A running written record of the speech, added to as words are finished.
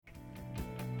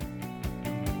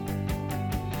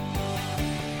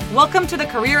Welcome to the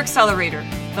Career Accelerator,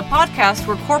 the podcast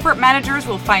where corporate managers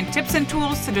will find tips and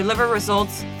tools to deliver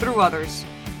results through others.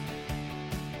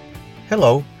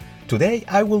 Hello. Today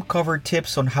I will cover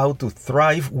tips on how to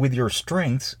thrive with your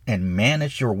strengths and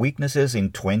manage your weaknesses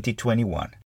in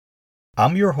 2021.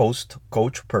 I'm your host,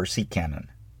 Coach Percy Cannon.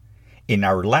 In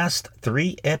our last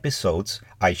 3 episodes,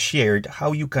 I shared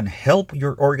how you can help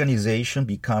your organization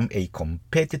become a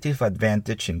competitive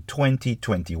advantage in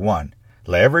 2021,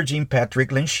 leveraging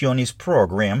Patrick Lencioni's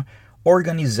program,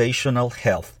 Organizational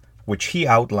Health, which he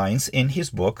outlines in his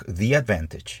book, The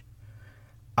Advantage.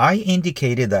 I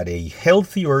indicated that a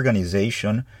healthy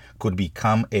organization could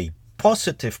become a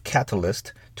positive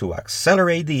catalyst to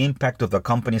accelerate the impact of the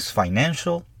company's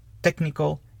financial,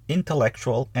 technical,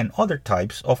 intellectual, and other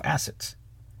types of assets.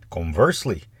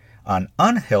 Conversely, an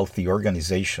unhealthy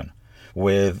organization,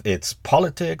 with its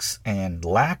politics and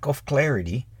lack of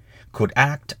clarity, could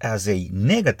act as a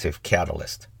negative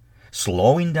catalyst,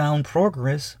 slowing down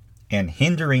progress and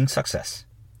hindering success.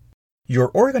 Your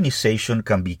organization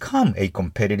can become a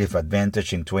competitive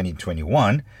advantage in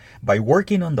 2021 by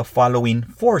working on the following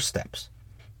 4 steps.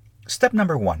 Step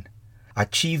number 1,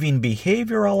 achieving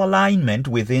behavioral alignment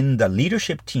within the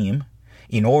leadership team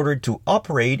in order to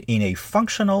operate in a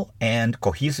functional and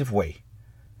cohesive way.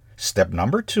 Step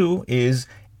number 2 is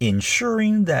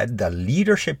ensuring that the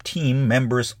leadership team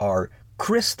members are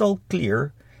crystal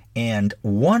clear and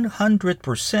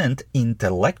 100%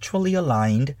 intellectually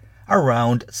aligned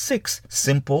around 6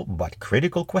 simple but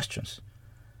critical questions.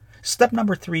 Step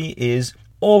number 3 is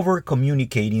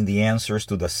over-communicating the answers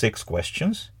to the 6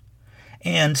 questions.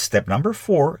 And step number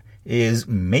 4 is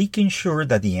making sure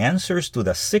that the answers to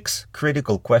the 6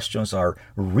 critical questions are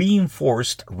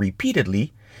reinforced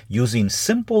repeatedly using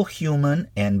simple human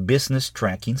and business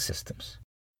tracking systems.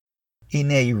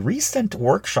 In a recent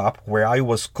workshop where I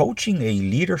was coaching a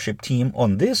leadership team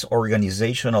on this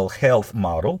organizational health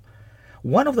model,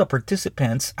 one of the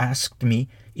participants asked me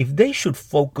if they should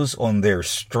focus on their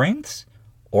strengths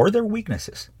or their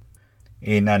weaknesses.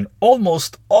 In an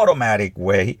almost automatic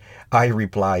way, I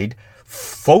replied,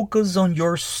 focus on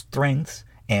your strengths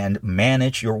and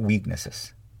manage your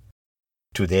weaknesses.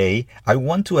 Today, I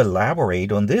want to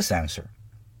elaborate on this answer.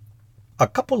 A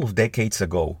couple of decades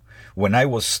ago, when I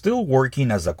was still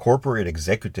working as a corporate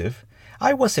executive,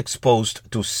 I was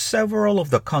exposed to several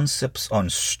of the concepts on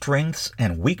strengths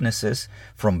and weaknesses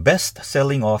from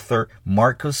best-selling author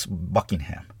Marcus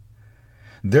Buckingham.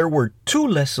 There were 2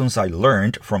 lessons I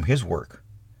learned from his work.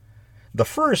 The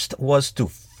first was to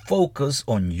focus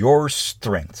on your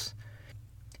strengths.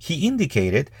 He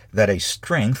indicated that a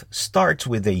strength starts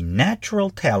with a natural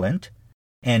talent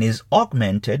and is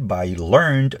augmented by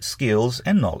learned skills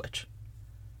and knowledge.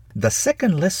 The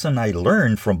second lesson I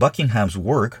learned from Buckingham's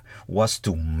work was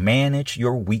to manage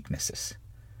your weaknesses.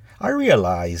 I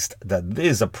realized that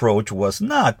this approach was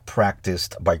not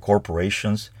practiced by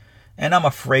corporations, and I'm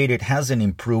afraid it hasn't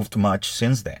improved much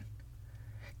since then.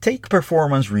 Take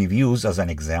performance reviews as an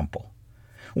example.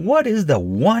 What is the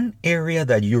one area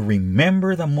that you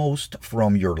remember the most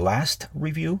from your last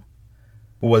review?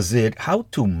 Was it how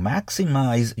to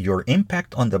maximize your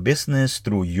impact on the business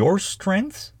through your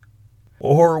strengths?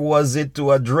 Or was it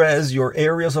to address your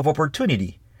areas of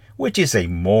opportunity, which is a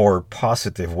more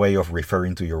positive way of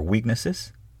referring to your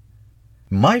weaknesses?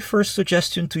 My first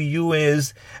suggestion to you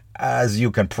is, as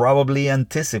you can probably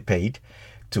anticipate,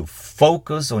 to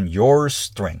focus on your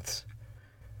strengths.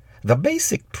 The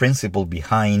basic principle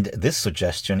behind this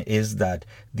suggestion is that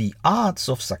the odds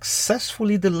of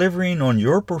successfully delivering on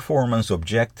your performance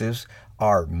objectives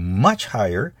are much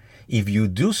higher if you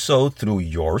do so through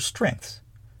your strengths.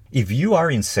 If you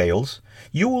are in sales,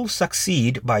 you will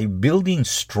succeed by building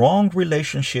strong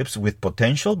relationships with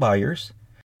potential buyers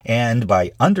and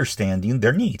by understanding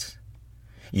their needs.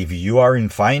 If you are in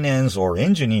finance or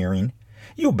engineering,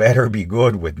 you better be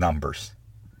good with numbers.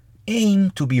 Aim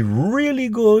to be really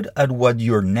good at what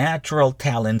your natural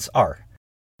talents are.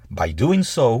 By doing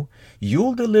so,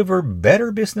 you'll deliver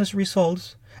better business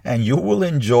results and you will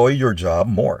enjoy your job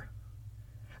more.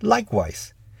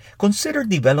 Likewise, consider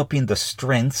developing the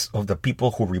strengths of the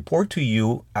people who report to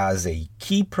you as a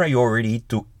key priority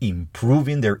to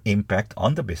improving their impact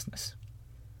on the business.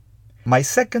 My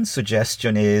second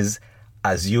suggestion is,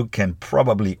 as you can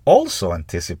probably also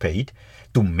anticipate,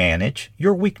 to manage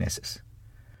your weaknesses.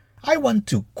 I want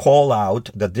to call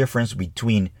out the difference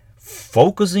between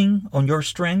focusing on your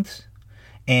strengths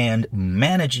and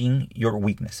managing your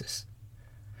weaknesses.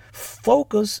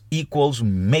 Focus equals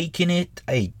making it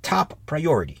a top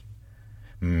priority.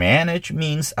 Manage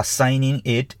means assigning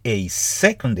it a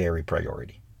secondary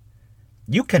priority.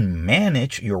 You can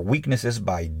manage your weaknesses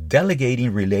by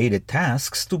delegating related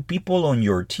tasks to people on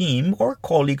your team or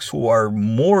colleagues who are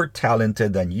more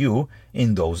talented than you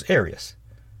in those areas.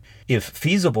 If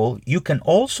feasible, you can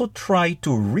also try to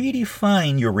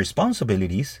redefine your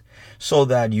responsibilities so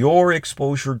that your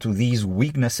exposure to these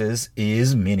weaknesses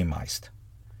is minimized.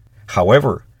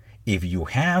 However, if you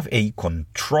have a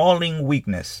controlling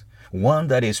weakness, one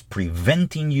that is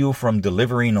preventing you from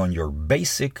delivering on your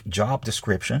basic job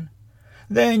description,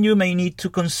 then you may need to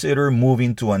consider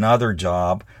moving to another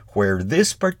job where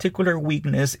this particular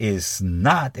weakness is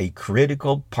not a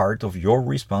critical part of your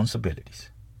responsibilities.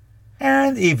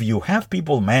 And if you have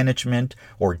people management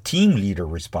or team leader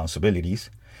responsibilities,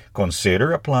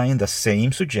 consider applying the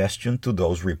same suggestion to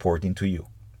those reporting to you.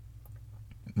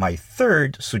 My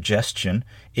third suggestion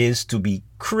is to be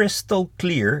crystal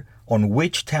clear on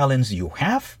which talents you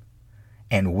have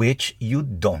and which you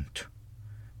don't.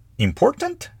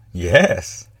 Important?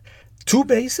 Yes. Too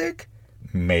basic?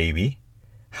 Maybe.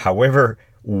 However,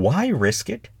 why risk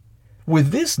it?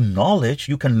 With this knowledge,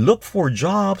 you can look for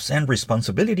jobs and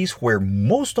responsibilities where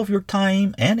most of your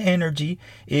time and energy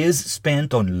is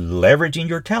spent on leveraging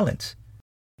your talents,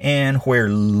 and where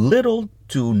little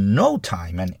to no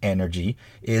time and energy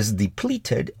is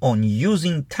depleted on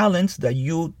using talents that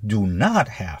you do not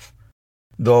have,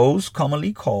 those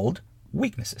commonly called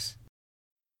weaknesses.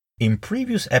 In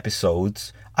previous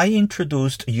episodes, I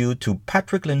introduced you to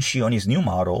Patrick Lencioni's new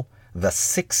model, the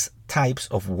 6 types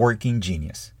of working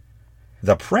genius.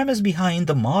 The premise behind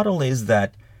the model is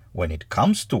that when it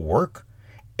comes to work,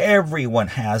 everyone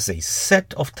has a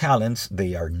set of talents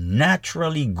they are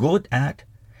naturally good at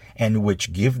and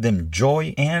which give them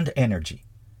joy and energy.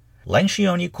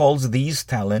 Lencioni calls these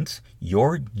talents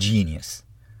your genius.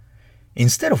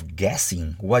 Instead of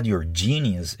guessing what your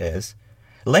genius is,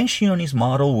 Lencioni's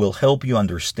model will help you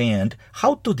understand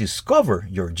how to discover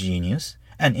your genius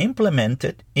and implement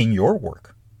it in your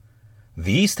work.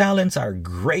 These talents are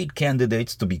great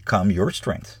candidates to become your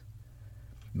strengths.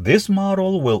 This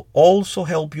model will also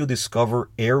help you discover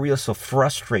areas of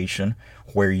frustration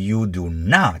where you do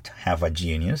not have a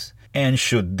genius and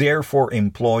should therefore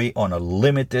employ on a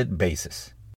limited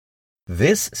basis.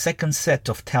 This second set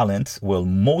of talents will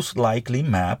most likely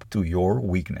map to your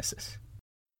weaknesses.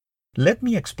 Let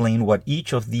me explain what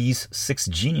each of these 6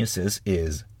 geniuses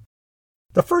is.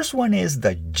 The first one is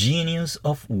the genius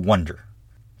of wonder.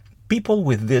 People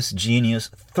with this genius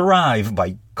thrive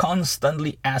by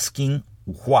constantly asking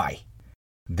why.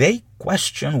 They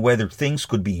question whether things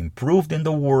could be improved in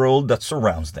the world that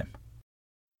surrounds them.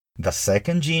 The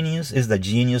second genius is the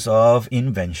genius of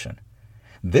invention.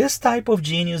 This type of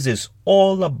genius is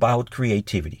all about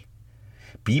creativity.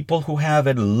 People who have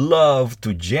it love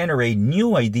to generate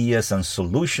new ideas and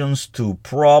solutions to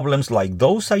problems like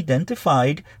those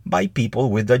identified by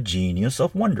people with the genius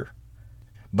of wonder.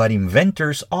 But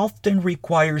inventors often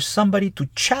require somebody to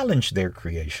challenge their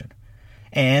creation.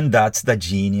 And that's the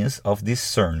genius of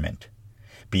discernment.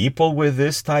 People with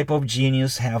this type of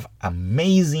genius have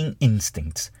amazing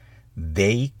instincts.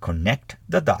 They connect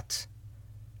the dots.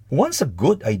 Once a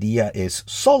good idea is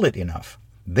solid enough,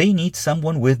 they need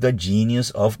someone with the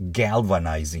genius of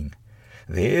galvanizing.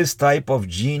 This type of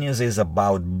genius is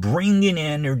about bringing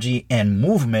energy and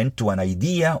movement to an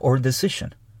idea or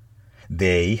decision.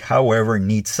 They, however,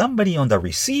 need somebody on the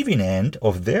receiving end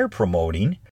of their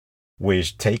promoting,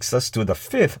 which takes us to the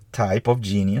 5th type of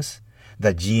genius,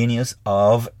 the genius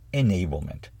of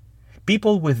enablement.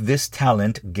 People with this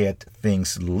talent get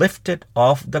things lifted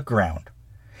off the ground.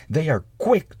 They are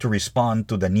quick to respond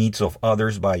to the needs of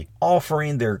others by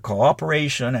offering their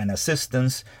cooperation and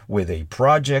assistance with a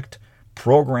project,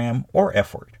 program, or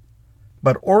effort.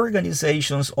 But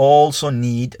organizations also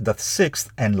need the 6th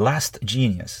and last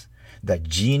genius, the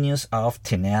genius of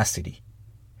tenacity.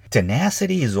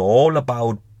 Tenacity is all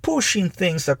about pushing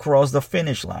things across the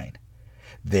finish line.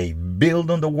 They build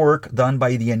on the work done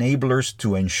by the enablers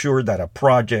to ensure that a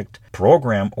project,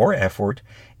 program, or effort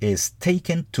is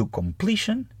taken to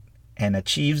completion and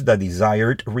achieves the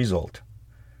desired result.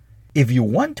 If you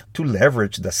want to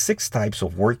leverage the 6 types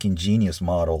of working genius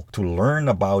model to learn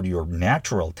about your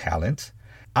natural talents,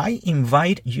 I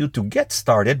invite you to get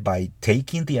started by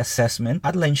taking the assessment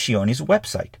at Lencioni's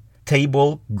website,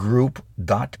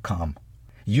 tablegroup.com.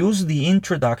 Use the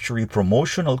introductory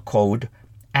promotional code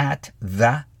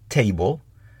 @TheTable,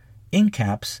 in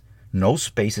caps, no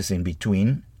spaces in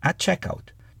between, at checkout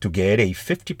to get a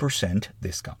 50%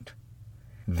 discount.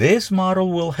 This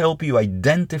model will help you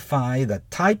identify the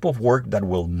type of work that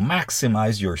will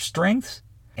maximize your strengths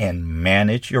and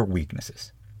manage your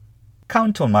weaknesses.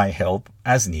 Count on my help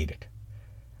as needed.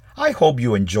 I hope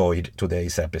you enjoyed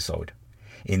today's episode.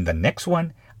 In the next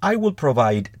one, I will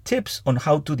provide tips on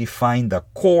how to define the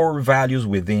core values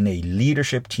within a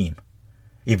leadership team.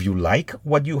 If you like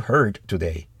what you heard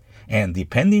today, and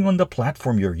depending on the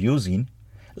platform you're using,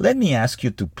 let me ask you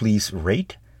to please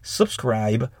rate,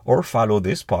 subscribe, or follow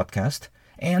this podcast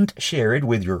and share it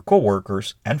with your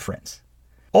coworkers and friends.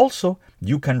 Also,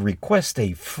 you can request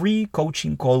a free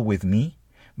coaching call with me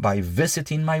by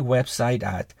visiting my website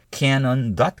at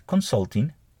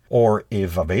cannon.consulting, or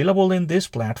if available in this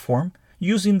platform,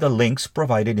 using the links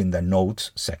provided in the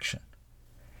notes section.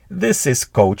 This is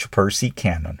Coach Percy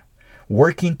Cannon,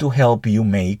 working to help you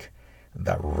make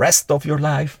the rest of your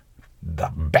life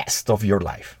the best of your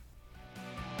life.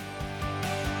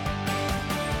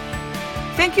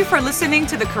 Thank you for listening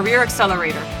to the Career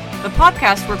Accelerator, the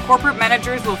podcast where corporate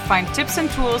managers will find tips and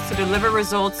tools to deliver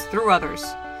results through others.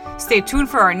 Stay tuned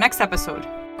for our next episode.